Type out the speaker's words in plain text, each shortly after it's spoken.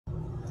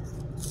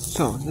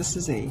So this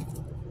is a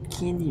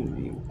candy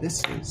review.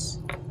 This is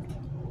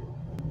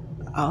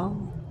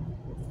Aldallah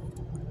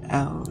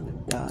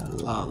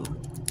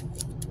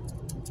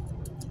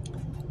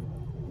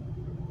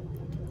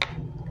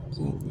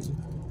candy.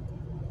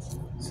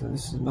 So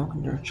this is milk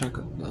and dark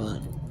chocolate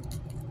blend.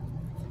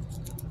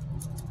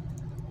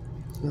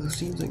 So it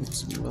seems like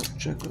it's milk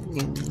chocolate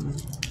and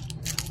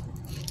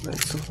but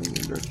it's something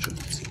in dark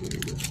chocolate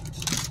secret.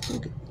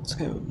 Okay, it's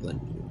kind of a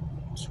blend.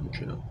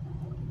 Switch it up.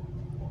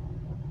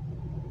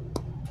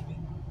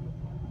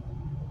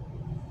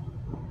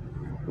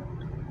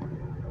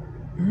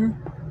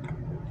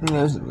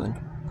 There's it then.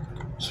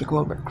 It's like a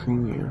little bit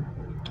creamier.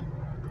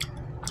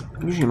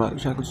 Usually milk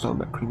chocolate's a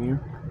little bit creamier.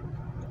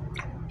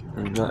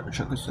 And dark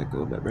chocolate's like a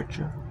little bit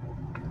richer.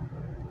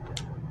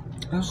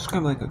 This is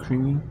kind of like a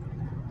creamy,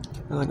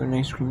 like a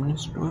nice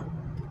creaminess to it.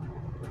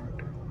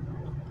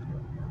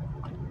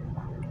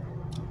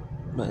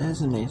 But it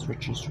has a nice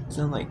richness. It's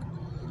not like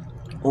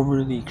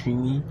overly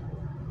creamy,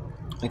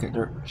 like a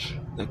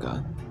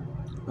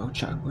milk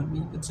chocolate would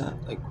be. It's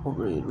not like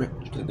overly rich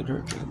like a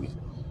dark chocolate would be.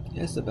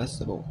 It's the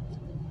best of both.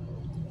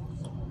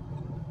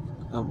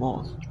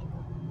 Both.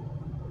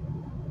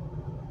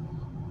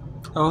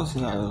 I also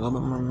got a little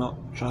bit more milk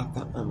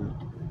chocolate and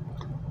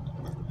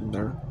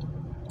dark.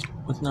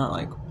 It's not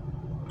like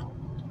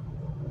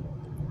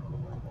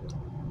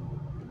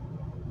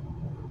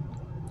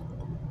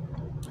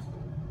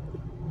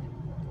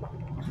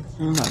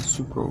I'm not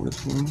super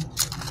overthinking.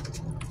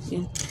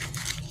 Yeah.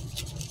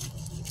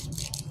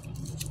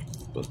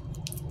 But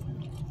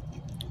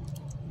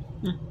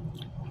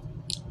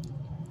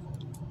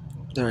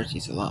there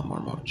tastes a lot more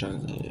milk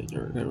chocolate than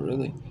dark. It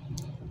really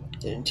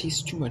didn't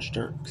taste too much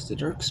dark because the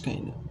dark's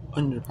kind of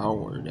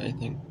underpowered, I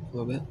think, a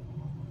little bit.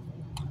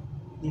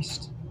 At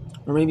least.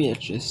 Or maybe it's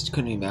just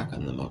cutting back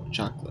on the milk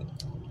chocolate.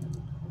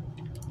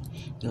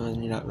 No,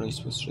 and you're not really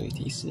supposed to really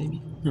taste it,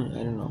 maybe?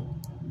 I don't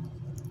know.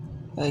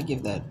 I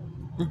give that.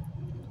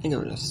 I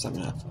give it a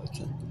 7.5 out of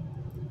 10.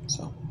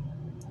 So,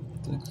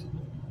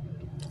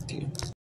 thanks.